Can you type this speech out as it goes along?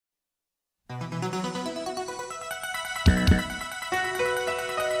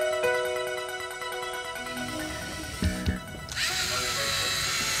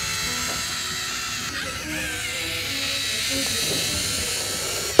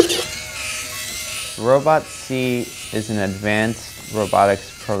Robot C is an advanced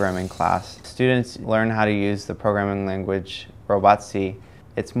robotics programming class. Students learn how to use the programming language Robot C.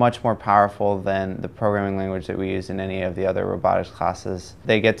 It's much more powerful than the programming language that we use in any of the other robotics classes.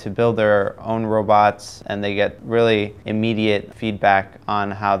 They get to build their own robots, and they get really immediate feedback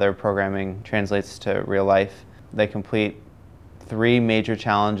on how their programming translates to real life. They complete 3 major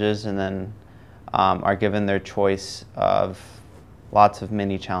challenges and then are given their choice of lots of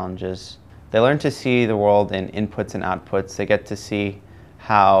mini challenges. They learn to see the world in inputs and outputs. They get to see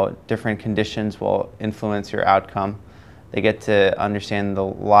how different conditions will influence your outcome. They get to understand the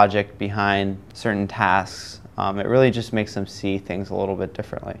logic behind certain tasks. It really just makes them see things a little bit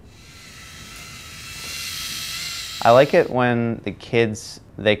differently. I like it when the kids,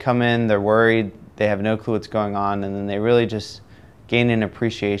 they come in, they're worried, they have no clue what's going on, and then they really just gain an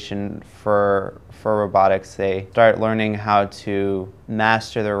appreciation for robotics. They start learning how to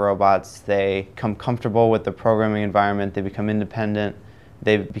master their robots. They become comfortable with the programming environment. They become independent.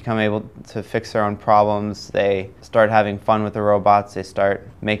 They become able to fix their own problems. They start having fun with the robots. They start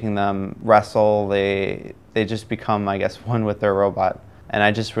making them wrestle. They just become, I guess, one with their robot. And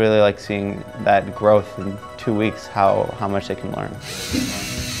I just really like seeing that growth in 2 weeks, how much they can learn.